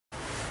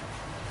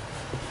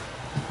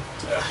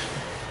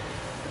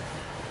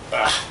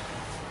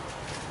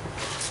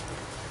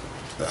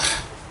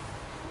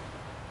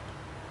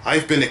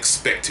I've been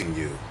expecting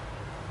you.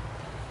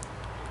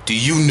 Do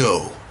you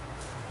know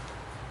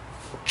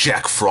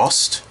Jack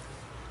Frost?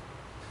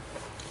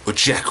 Or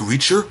Jack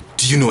Reacher?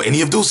 Do you know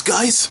any of those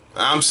guys?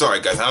 I'm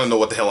sorry guys, I don't know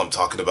what the hell I'm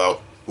talking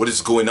about. What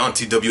is going on,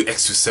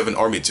 TWX27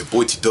 Army? It's your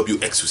boy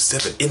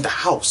TWX27 in the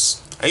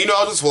house. And you know,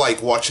 I just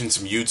like watching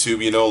some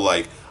YouTube, you know,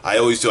 like I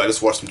always do. I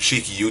just watch some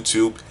cheeky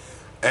YouTube.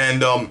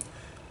 And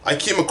I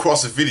came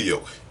across a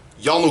video.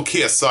 Y'all know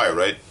KSI,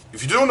 right?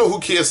 If you don't know who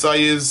KSI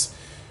is,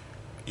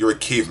 you're a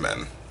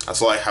caveman.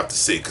 That's all I have to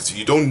say, because if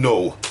you don't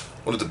know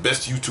one of the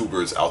best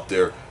YouTubers out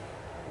there,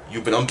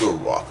 you've been under a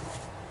rock.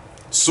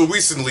 So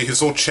recently, his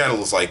whole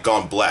channel is like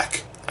gone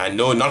black. I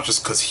know, not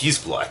just because he's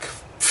black.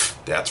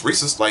 That's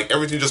racist. Like,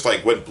 everything just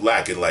like went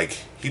black, and like,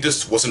 he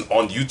just wasn't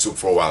on YouTube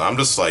for a while. I'm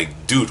just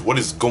like, dude, what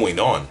is going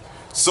on?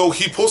 So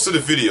he posted a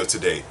video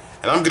today,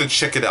 and I'm gonna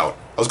check it out.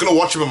 I was gonna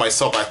watch it by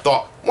myself, I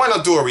thought, why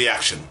not do a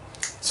reaction?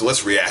 So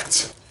let's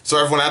react. So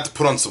everyone, I had to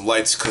put on some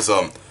lights, because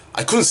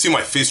I couldn't see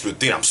my face through the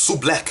thing. I'm so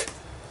black.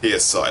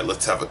 KSI,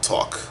 let's have a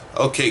talk.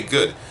 Okay,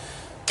 good.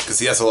 Because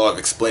he has a lot of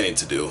explaining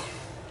to do.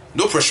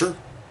 No pressure.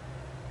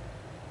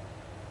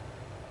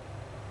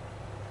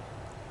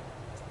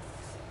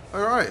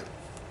 Alright.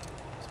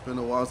 It's been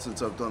a while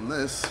since I've done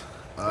this.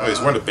 Oh, he's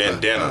wearing a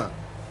bandana.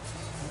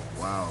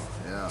 Wow,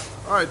 yeah.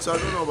 Alright, so I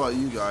don't know about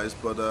you guys,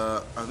 but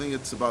I think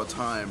it's about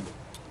time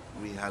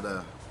we had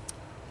a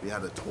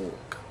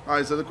talk.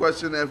 Alright, so the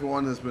question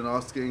everyone has been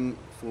asking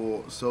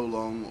for so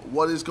long,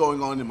 what is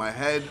going on in my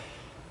head?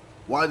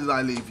 Why did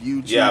I leave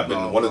YouTube? Yeah, I've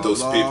been one of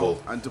those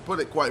people. And to put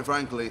it quite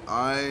frankly,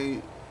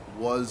 I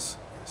was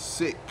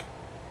sick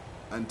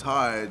and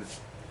tired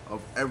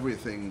of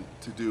everything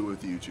to do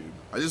with YouTube.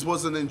 I just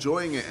wasn't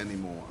enjoying it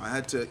anymore. I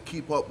had to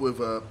keep up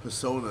with a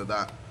persona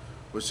that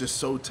was just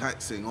so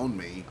taxing on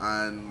me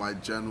and my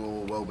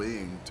general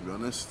well-being, to be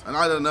honest. And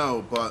I don't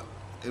know, but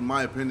in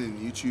my opinion,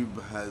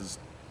 YouTube has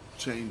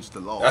changed a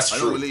lot. That's true.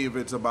 I don't believe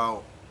it's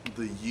about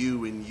the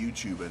you in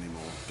YouTube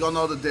anymore. Gone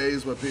are the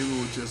days where people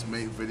would just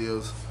make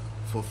videos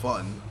for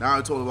fun. Now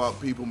it's all about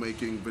people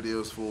making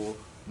videos for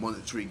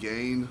monetary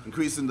gain,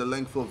 increasing the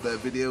length of their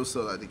videos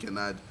so that they can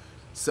add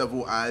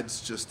several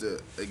ads just to,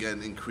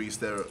 again, increase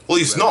their Well,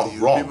 he's revenue.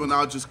 not wrong. People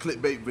now just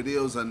clickbait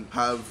videos and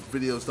have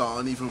videos that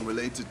aren't even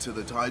related to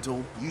the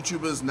title.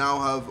 YouTubers now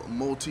have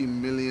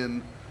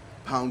multi-million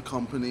pound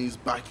companies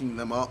backing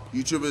them up.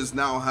 YouTubers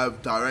now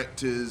have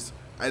directors,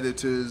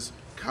 editors,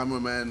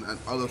 cameramen, and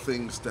other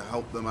things to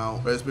help them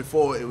out. Whereas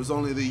before, it was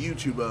only the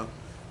YouTuber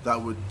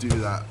that would do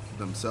that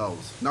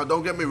themselves. Now,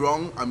 don't get me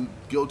wrong, I'm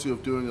guilty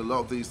of doing a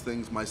lot of these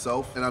things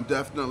myself, and I'm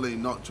definitely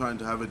not trying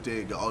to have a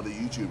dig at other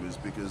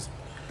YouTubers, because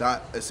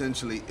that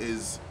essentially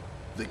is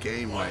the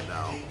game right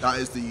now. That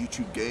is the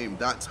YouTube game.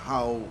 That's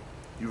how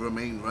you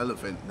remain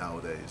relevant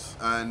nowadays.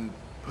 And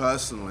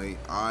personally,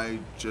 I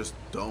just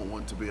don't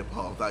want to be a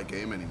part of that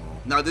game anymore.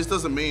 Now, this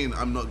doesn't mean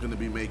I'm not going to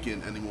be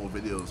making any more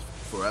videos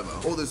forever.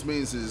 All this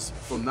means is,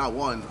 from now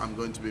on, I'm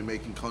going to be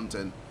making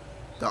content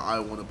that I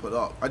want to put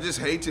up. I just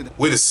hated...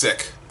 Wait a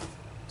sec.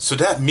 So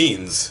that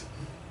means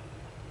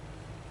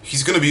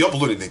he's gonna be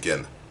uploading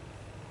again.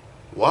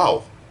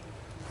 Wow.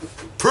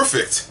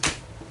 Perfect.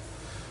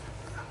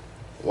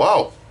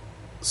 Wow.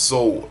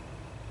 So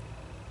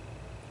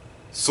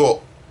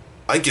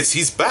I guess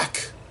he's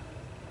back.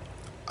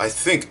 I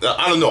think,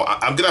 I don't know.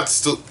 I'm gonna have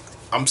to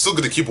I'm still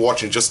gonna keep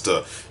watching just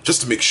to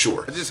make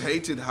sure. I just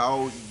hated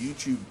how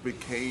YouTube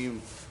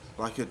became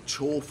like a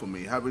chore for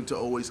me, having to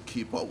always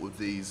keep up with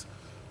these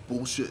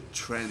bullshit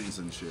trends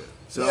and shit.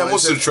 So yeah,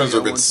 most of the trends are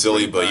a bit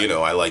silly, but you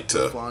know, I like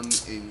to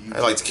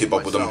keep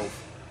up with them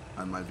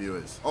and my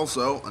viewers.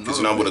 Also, because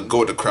you know, I'm gonna go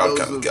with the crowd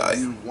kind of guy.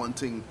 You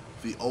wanting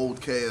the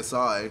old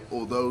KSI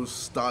or those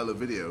style of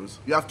videos,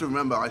 you have to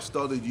remember I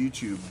started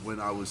YouTube when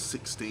I was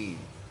 16.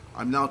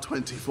 I'm now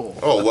 24.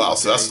 Oh wow,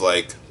 so that's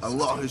like a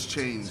lot has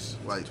changed,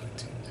 like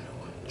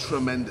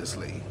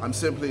tremendously. I'm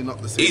simply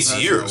not the same 8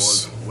 person years. I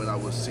was when I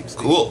was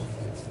 16. Cool.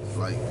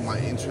 Like, my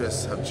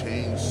interests have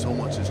changed, so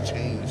much has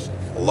changed.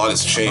 A lot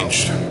has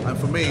changed. And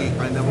for me,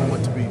 I never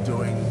want to be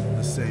doing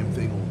the same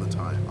thing all the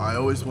time. I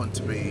always want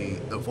to be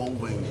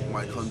evolving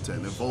my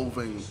content,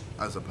 evolving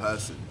as a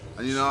person.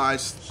 And you know, I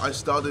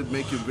started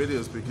making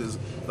videos because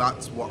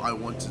that's what I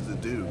wanted to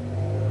do.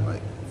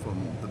 Like,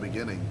 from the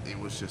beginning, it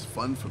was just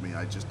fun for me.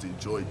 I just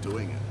enjoyed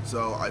doing it.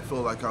 So I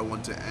feel like I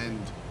want to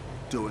end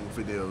doing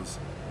videos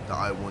that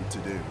I want to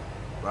do,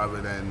 rather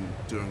than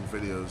doing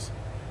videos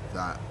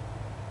that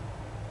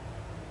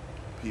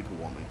people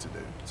want me to do.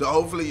 So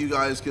hopefully you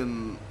guys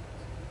can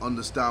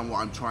understand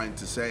what I'm trying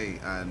to say,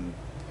 and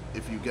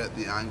if you get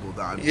the angle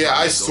that I'm trying to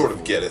I go sort of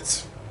for, get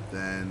it.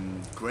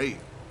 Then great.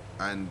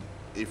 And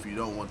if you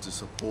don't want to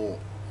support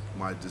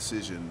my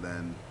decision,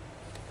 then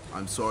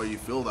I'm sorry you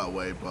feel that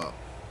way, but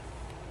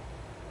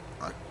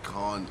I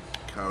can't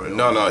carry on.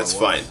 No, it's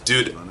fine.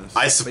 Dude,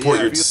 I support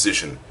your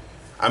decision.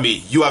 I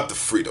mean, you have the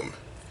freedom.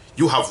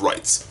 You have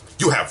rights.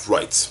 You have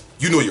rights.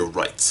 You know your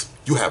rights.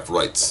 You have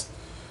rights.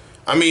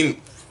 I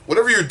mean,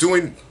 whatever you're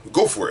doing,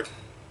 go for it.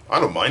 I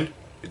don't mind.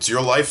 It's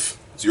your life.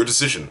 It's your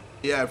decision.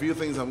 Yeah, a few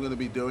things I'm going to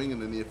be doing in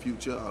the near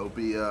future. I'll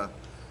be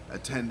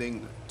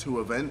attending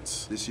 2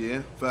 events this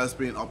year. First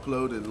being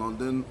Upload in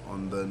London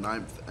on the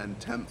 9th and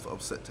 10th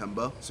of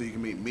September. So you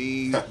can meet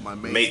me, my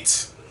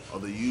mate,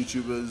 other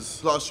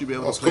YouTubers. Plus you'll be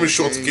able to play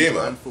games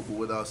and football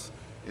with us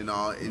in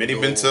our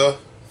indoor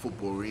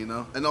football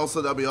arena. And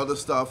also there'll be other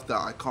stuff that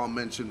I can't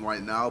mention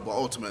right now, but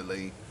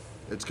ultimately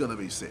it's going to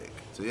be sick.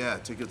 So yeah,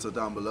 tickets are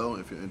down below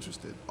if you're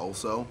interested.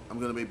 Also, I'm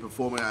going to be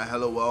performing at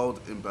Hello World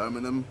in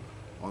Birmingham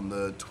on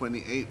the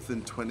 28th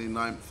and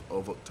 29th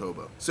of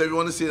October. So if you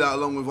want to see that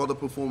along with other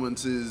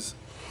performances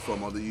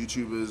from other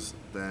YouTubers,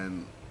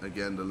 then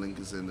again, the link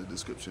is in the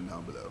description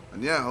down below.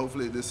 And yeah,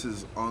 hopefully this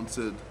has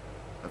answered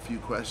a few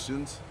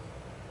questions.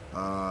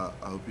 I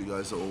hope you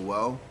guys are all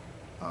well.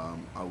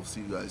 I will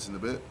see you guys in a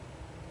bit.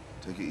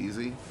 Take it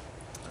easy.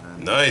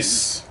 And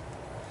nice.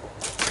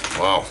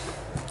 Wow.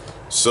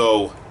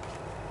 So,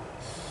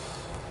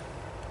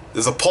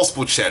 there's a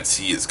possible chance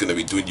he is going to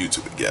be doing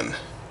YouTube again.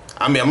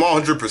 I mean, I'm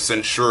not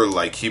 100% sure,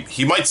 like,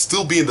 he might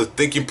still be in the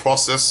thinking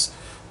process,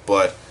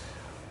 but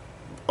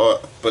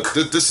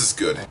this is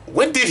good.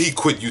 When did he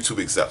quit YouTube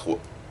exactly?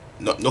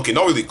 No, okay,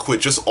 not really quit,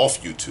 just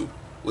off YouTube.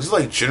 Was it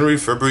like January,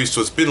 February? So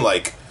it's been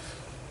like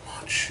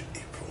March,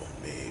 April,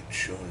 May,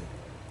 June,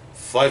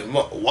 5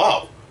 months.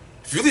 Wow.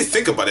 If you really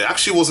think about it, it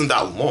actually wasn't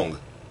that long.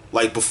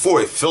 Like,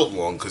 before it felt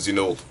long, because, you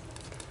know,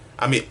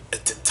 I mean,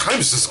 time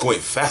is just going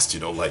fast, you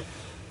know, like,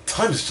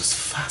 time is just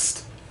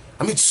fast.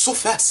 I mean, it's so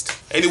fast.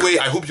 Anyway,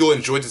 I hope you all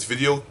enjoyed this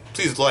video.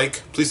 Please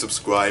like, please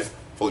subscribe,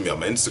 follow me on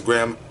my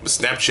Instagram, my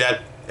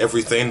Snapchat,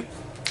 everything.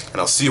 And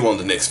I'll see you on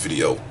the next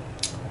video.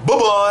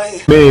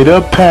 Bye-bye! Made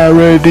a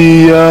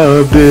parody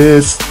of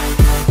this.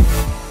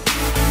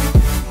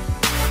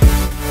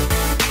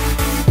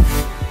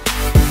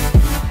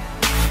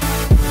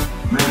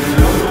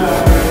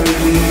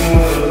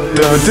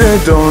 Dun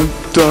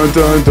dun dun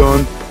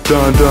dun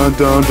dun dun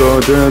dun dun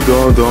dun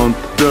dun dun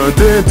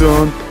dun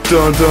dun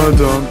dun dun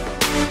dun.